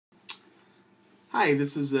Hi,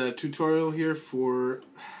 this is a tutorial here for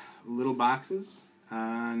little boxes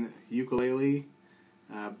on ukulele.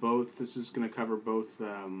 This is going to cover both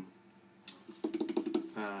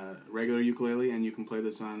regular ukulele, and you can play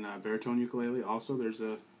this on baritone ukulele. Also, there's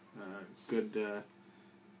a good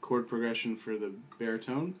chord progression for the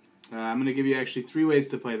baritone. I'm going to give you actually 3 ways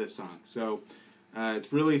to play this song. So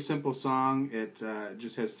it's really a simple song. It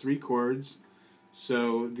just has 3 chords.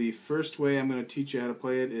 So the first way I'm going to teach you how to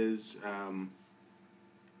play it is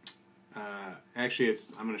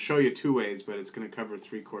I'm going to show you 2 ways, but it's going to cover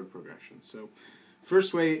 3 chord progressions. So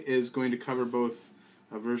first way is going to cover both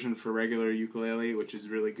a version for regular ukulele, which is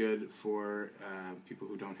really good for people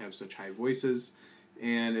who don't have such high voices,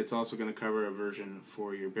 and it's also going to cover a version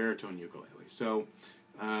for your baritone ukulele. So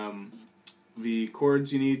the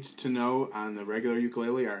chords you need to know on the regular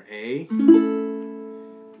ukulele are A,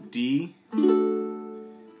 D,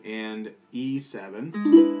 and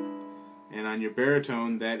E7. And on your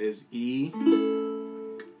baritone, that is E,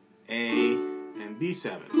 A, and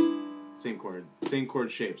B7. Same chord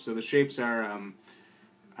shape. So the shapes are,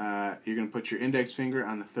 you're going to put your index finger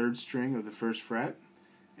on the 3rd string of the 1st fret,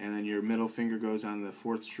 and then your middle finger goes on the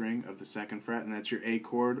 4th string of the 2nd fret, and that's your A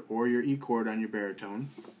chord or your E chord on your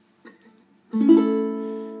baritone.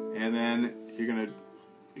 And then you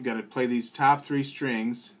got to play these top 3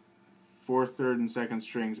 strings, 4th, 3rd, and 2nd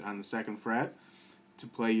strings on the 2nd fret to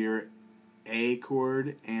play your A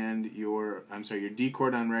chord and your D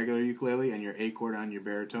chord on regular ukulele and your A chord on your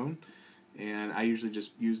baritone. And I usually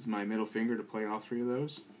just use my middle finger to play all 3 of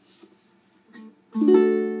those.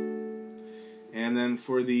 And then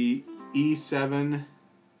for the E7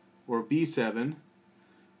 or B7,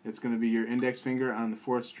 it's going to be your index finger on the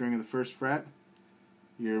 4th string of the 1st fret,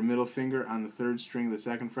 your middle finger on the 3rd string of the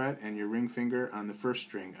 2nd fret, and your ring finger on the 1st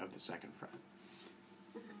string of the 2nd fret.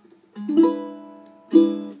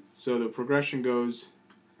 So the progression goes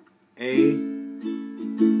A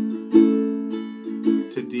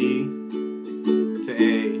to D to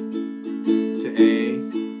A to A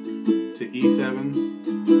to E7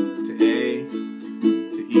 to A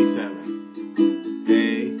to E7, A,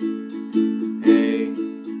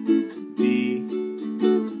 D,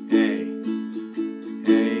 A,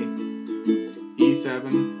 E7,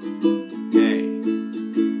 A.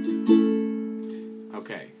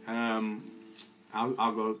 Okay.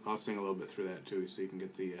 I'll sing a little bit through that too, so you can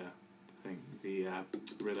get the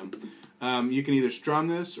rhythm. You can either strum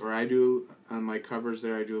this, or I do on my covers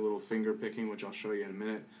there. I do a little finger picking, which I'll show you in a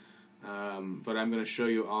minute. But I'm going to show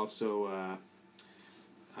you also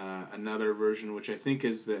another version, which I think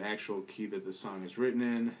is the actual key that the song is written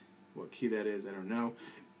in. What key that is, I don't know.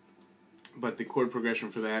 But the chord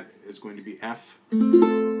progression for that is going to be F,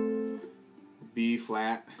 B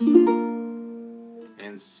flat,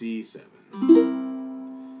 and C7.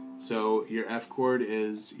 So your F chord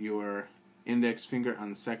is your index finger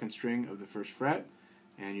on the 2nd string of the 1st fret,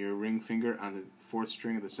 and your ring finger on the 4th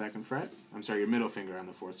string of the 2nd fret. Your middle finger on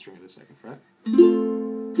the 4th string of the 2nd fret.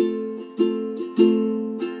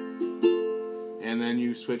 And then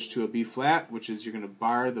you switch to a B flat, which is you're going to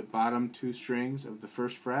bar the bottom 2 strings of the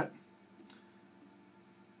 1st fret,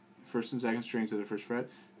 1st and 2nd strings of the 1st fret.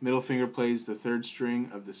 Middle finger plays the 3rd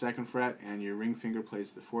string of the 2nd fret, and your ring finger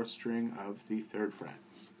plays the 4th string of the 3rd fret.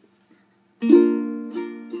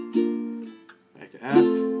 Back to F.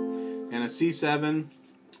 And a C7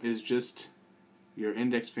 is just your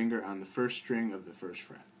index finger on the 1st string of the 1st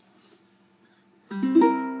fret.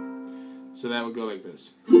 So that would go like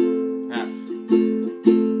this. F,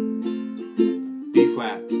 B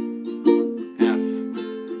flat, F,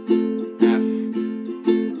 F,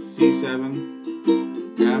 C7,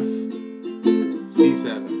 F,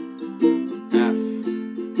 C7, F,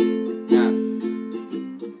 F,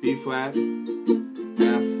 B flat,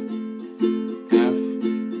 F, F,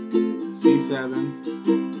 C7,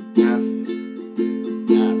 F,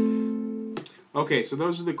 F. Okay, so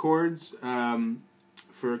those are the chords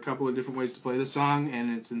for a couple of different ways to play the song,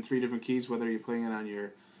 and it's in 3 different keys, whether you're playing it on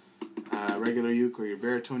your regular uke or your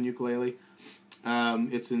baritone ukulele.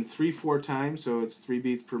 It's in 3/4 time, so it's 3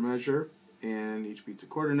 beats per measure, and each beat's a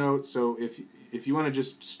quarter note. So if you want to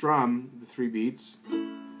just strum the 3 beats,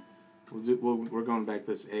 we're going back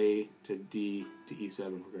this A to D to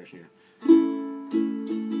E7 progression here.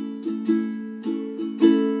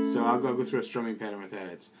 So I'll go through a strumming pattern with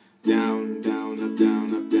that. It's down, down, up,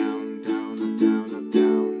 down, up, down, down, up, down, up,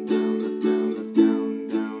 down, down, up, down, up, down,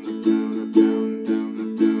 down, up, down, up, down, down, up,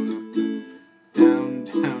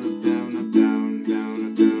 down, up, down, down, up, down,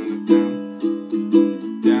 up, down,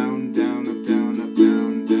 down, up, down, up, down, down, down, up, down,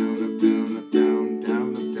 up, down, down, up, down, up, down, down, up, down, up, down, down, up, down,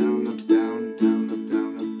 up, down,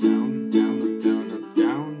 down, up, down, up,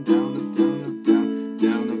 down, down, up, down, up, down.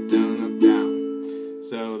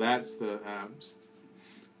 that's the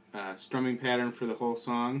strumming pattern for the whole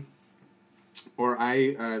song. Or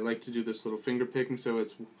I like to do this little finger picking, so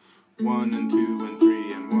it's 1 and 2 and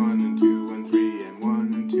 3 and 1 and 2 and 3 and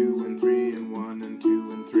 1 and 2 and 3 and 1 and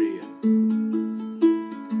 2 and 3 and.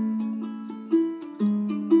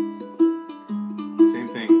 Same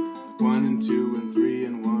thing. 1 and 2 and 3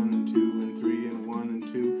 and 1 and 2 and 3 and 1 and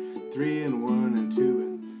 2, 3 and 1 and 2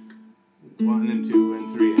 and 1 and 2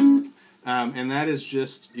 and 3 and. And that is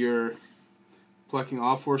just your plucking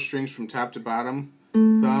all 4 strings from top to bottom.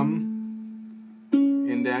 Thumb,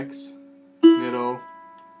 index, middle,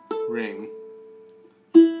 ring,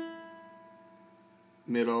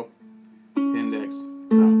 middle, index,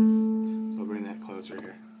 thumb. So I'll bring that closer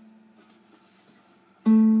here.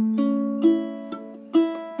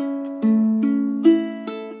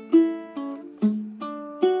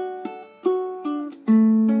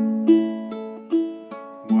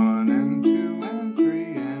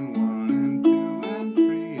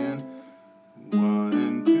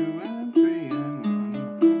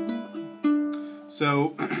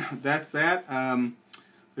 So that's that.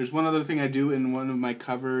 There's one other thing I do in one of my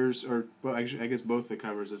covers, or well, actually, I guess both the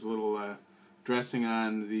covers, is a little dressing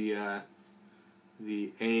on the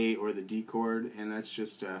A or the D chord, and that's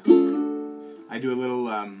just I do a little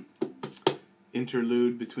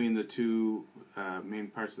interlude between the two main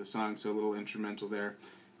parts of the song, so a little instrumental there,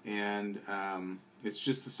 and it's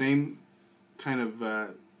just the same kind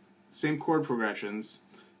of same chord progressions.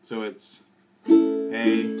 So it's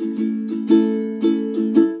A.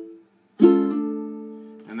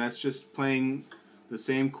 And that's just playing the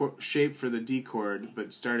same shape for the D chord,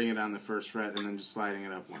 but starting it on the first fret and then just sliding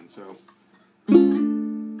it up one. So,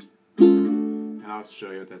 and I'll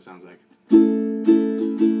show you what that sounds like.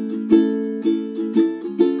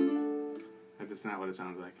 That's not what it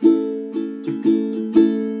sounds like.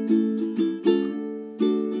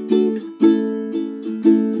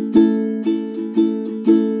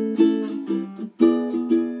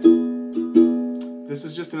 This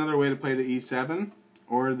is just another way to play the E7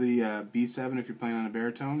 or the B7 if you're playing on a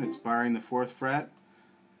baritone. It's barring the 4th fret,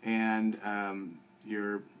 and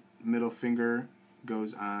your middle finger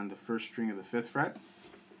goes on the 1st string of the 5th fret.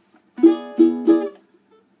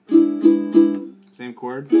 Same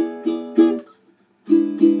chord.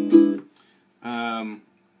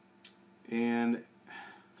 And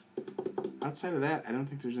outside of that, I don't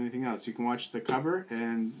think there's anything else. You can watch the cover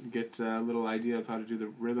and get a little idea of how to do the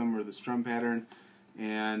rhythm or the strum pattern.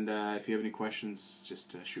 And if you have any questions,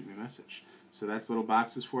 just shoot me a message. So that's little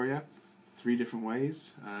boxes for you, 3 different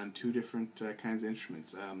ways on 2 different kinds of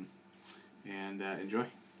instruments. And enjoy.